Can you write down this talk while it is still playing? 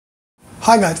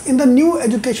Hi guys, in the new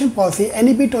education policy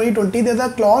NEP 2020, there's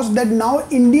a clause that now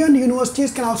Indian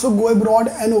universities can also go abroad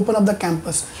and open up the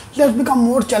campus. Let's become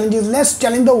more challenges, let's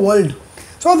challenge the world.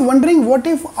 So I was wondering, what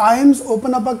if IIMs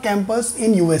open up a campus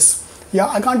in US? Yeah,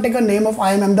 I can't take a name of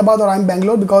IIM Ahmedabad or IIM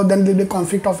Bangalore because then there will be a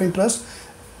conflict of interest.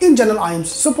 In general IIMs,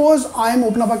 suppose IIM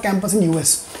open up a campus in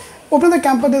US. Open the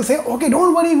campus, they'll say, okay,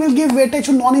 don't worry, we'll give weightage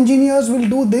to non-engineers, we'll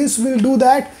do this, we'll do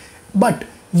that. But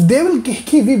they will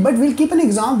we'll keep an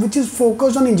exam which is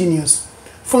focused on engineers.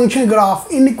 Function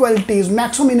graph, inequalities,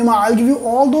 maximum minima. I'll give you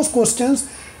all those questions.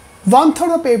 1/3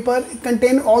 of the paper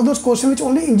contain all those questions which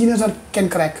only engineers can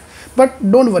crack.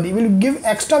 But don't worry, we'll give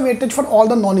extra weightage for all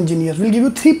the non-engineers. We'll give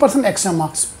you 3% extra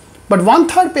marks. But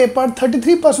 1/3 paper,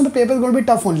 33% of the paper is going to be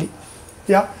tough only.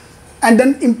 Yeah. And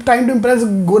then trying to impress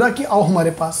Gora ki aao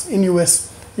hamare paas in US.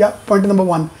 Yeah. Point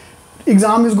number 1.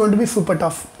 Exam is going to be super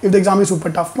tough. If the exam is super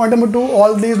tough. Point number 2,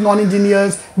 all these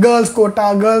non-engineers, girls quota,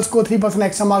 girls go 3%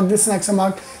 extra mark, this and extra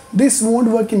mark. This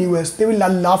won't work in US. They will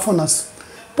laugh on us.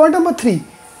 Point number 3,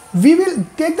 we will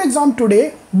take the exam today,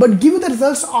 but give you the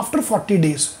results after 40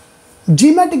 days.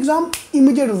 GMAT exam,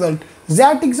 immediate result.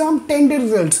 ZAT exam, 10-day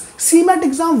results. CMAT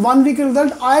exam, 1 week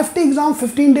result. IFT exam,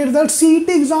 15-day result.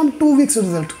 CET exam, 2 weeks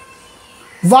result.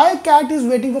 Why CAT is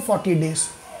waiting for 40 days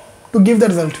to give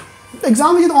the result?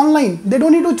 Exam is online. They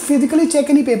don't need to physically check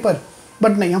any paper.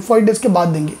 But nahi, hum 40 days ke baad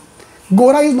denge.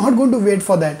 Gora is not going to wait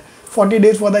for that. 40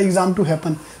 days for the exam to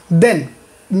happen. Then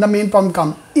the main problem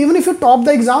comes. Even if you top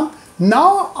the exam,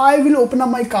 now I will open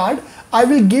up my card. I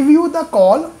will give you the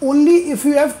call only if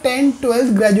you have 10,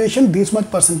 12 graduation this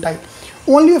much percentile.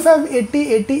 Only if you have 80,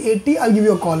 80, 80, I'll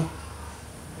give you a call.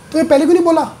 तो ये पहले क्यों नहीं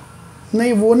बोला?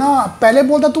 नहीं वो ना पहले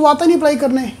बोलता तू आता नहीं अप्लाई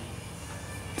करने.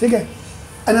 ठीक है?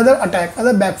 Another attack,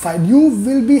 another backfire. You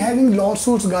will be having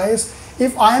lawsuits, guys.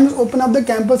 If IIMs open up the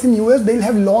campus in US, they'll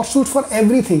have lawsuits for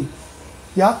everything.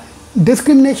 Yeah,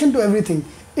 discrimination to everything.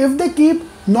 If they keep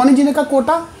non-engineer ka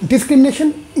quota,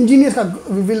 discrimination, engineers ka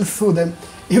will sue them.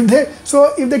 If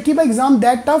they keep an exam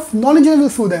that tough, non-engineer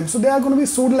will sue them. So they are going to be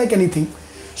sued like anything.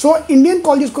 So Indian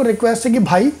colleges को request है कि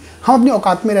भाई हम अपनी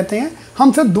औकात में रहते हैं,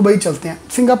 हम सिर्फ दुबई चलते हैं.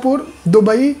 सिंगापुर,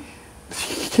 दुबई,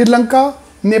 श्रीलंका,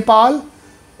 नेपाल,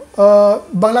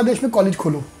 बांग्लादेश में कॉलेज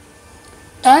खोलो.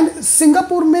 एंड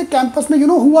सिंगापुर में कैंपस में you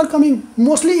know who are coming,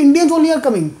 mostly Indians only are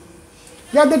coming.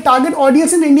 या दे target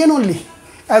audience in Indian only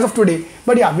as of today.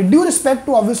 But yeah, with due respect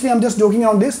to, obviously I'm just joking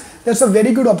around this, that's a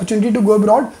very good opportunity to go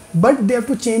abroad, but they have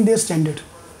to change their standard.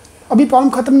 अभी problem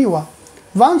खत्म नहीं हुआ.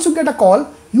 Once you get a call,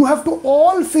 you have to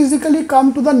all physically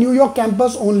come to the New York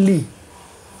campus only.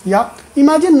 Yeah,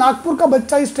 imagine Nagpur का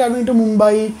बच्चा is traveling to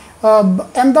Mumbai,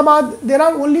 Ahmedabad. There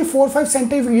are only 4-5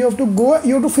 centers you have to go.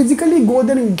 You have to physically go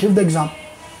there and give the exam,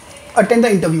 attend the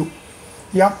interview.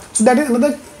 Yeah, so that is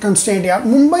another constraint. Yeah,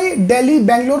 Mumbai, Delhi,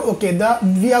 Bangalore, okay,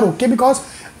 we are okay because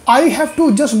I have to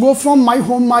just go from my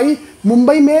home,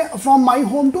 from my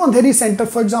home to Andheri center,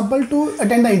 for example, to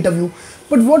attend the interview.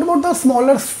 But what about the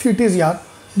smaller cities? Yeah,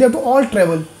 they have to all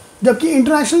travel. Jabki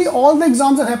internationally, all the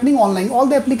exams are happening online, all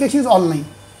the applications online.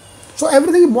 So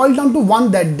everything boils down to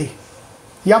one that day.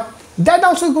 Yeah, that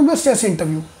also is going to be a stress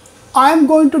interview. I am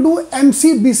going to do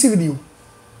MCBC with you.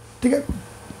 Okay?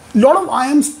 Lot of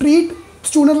IIMs treat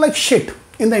students like shit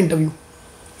in the interview.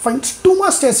 Fine, it's too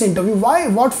much stress interview. Why?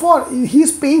 What for? He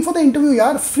is paying for the interview,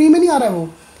 yaar. Free mein nahi aa raha hai wo.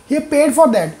 He paid for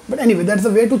that. But anyway, that's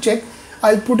the way to check.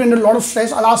 I'll put in a lot of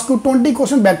stress. I'll ask you 20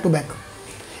 questions back to back.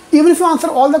 Even if you answer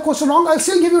all the questions wrong, I'll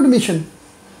still give you admission.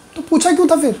 तो पूछा क्यों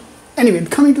था फिर? Anyway,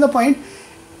 coming to the point.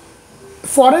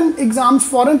 Foreign exams,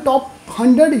 foreign top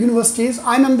 100 universities,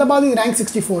 IIM Ahmedabad is ranked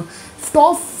 64.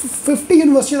 Top 50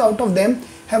 universities out of them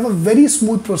have a very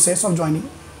smooth process of joining.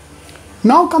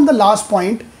 Now come the last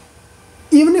point.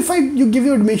 Even if you give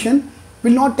you admission,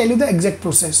 will not tell you the exact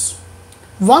process.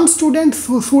 One student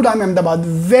sued IIM Ahmedabad,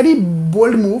 very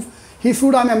bold move. He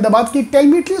sued IIM Ahmedabad, tell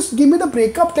me at least, give me the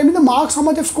breakup, tell me the marks, how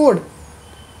much I've scored.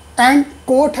 And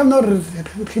court have now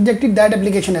rejected that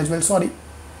application as well. Sorry.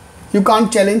 You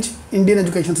can't challenge Indian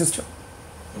education system.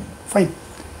 Fine.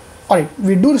 Alright,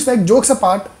 with due respect, jokes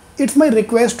apart, it's my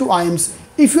request to IIMs.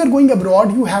 If you are going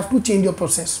abroad, you have to change your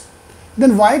process.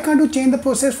 Then why can't you change the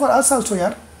process for us also,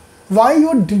 yaar? Why you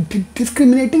are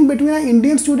discriminating between an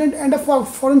Indian student and a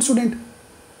foreign student?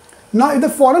 Now, if the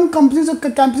foreign campuses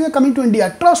are coming to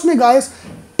India, trust me guys,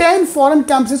 10 foreign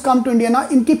campuses come to India, na,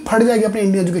 inki phad jayegi apne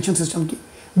Indian education system ki.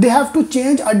 They have to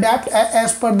change, adapt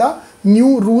as per the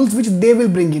new rules which they will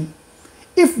bring in.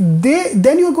 If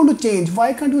then you are going to change,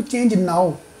 why can't you change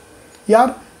now?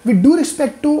 Yeah, with due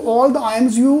respect to all the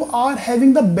IIMs, you are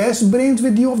having the best brains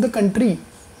with you of the country.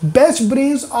 Best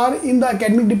brains are in the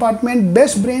academic department,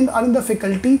 best brains are in the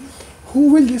faculty. Who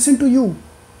will listen to you?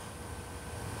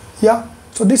 Yeah,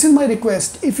 so this is my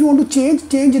request. If you want to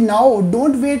change now.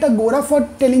 Don't wait a Gora for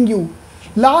telling you.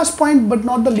 Last point but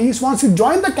not the least, once you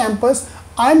join the campus,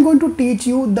 I'm going to teach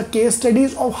you the case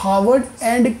studies of Harvard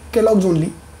and Kellogg's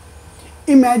only.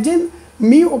 Imagine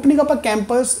me opening up a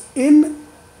campus in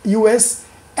US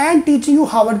and teaching you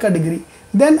Harvard ka degree.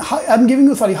 Then I'm giving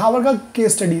you, Harvard ka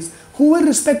case studies. Who will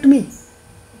respect me?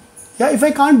 Yeah, if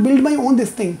I can't build my own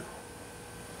this thing.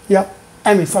 Yeah,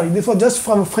 I mean, this was just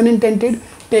for fun intended.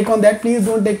 Take on that, please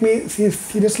don't take me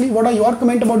seriously. What are your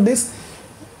comment about this?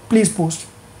 Please post.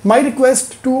 My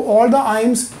request to all the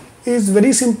IIMs is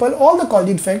very simple. All the college,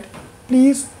 in fact,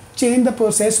 please change the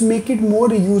process, make it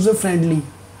more user friendly.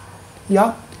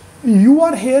 Yeah, you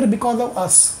are here because of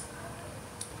us.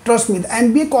 Trust me, the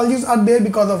MBA colleges are there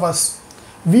because of us.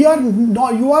 We are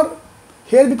not, you are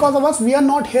here because of us. We are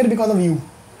not here because of you.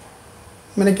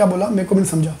 मैंने क्या बोला मेरे को भी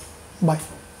नहीं समझा.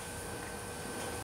 Bye.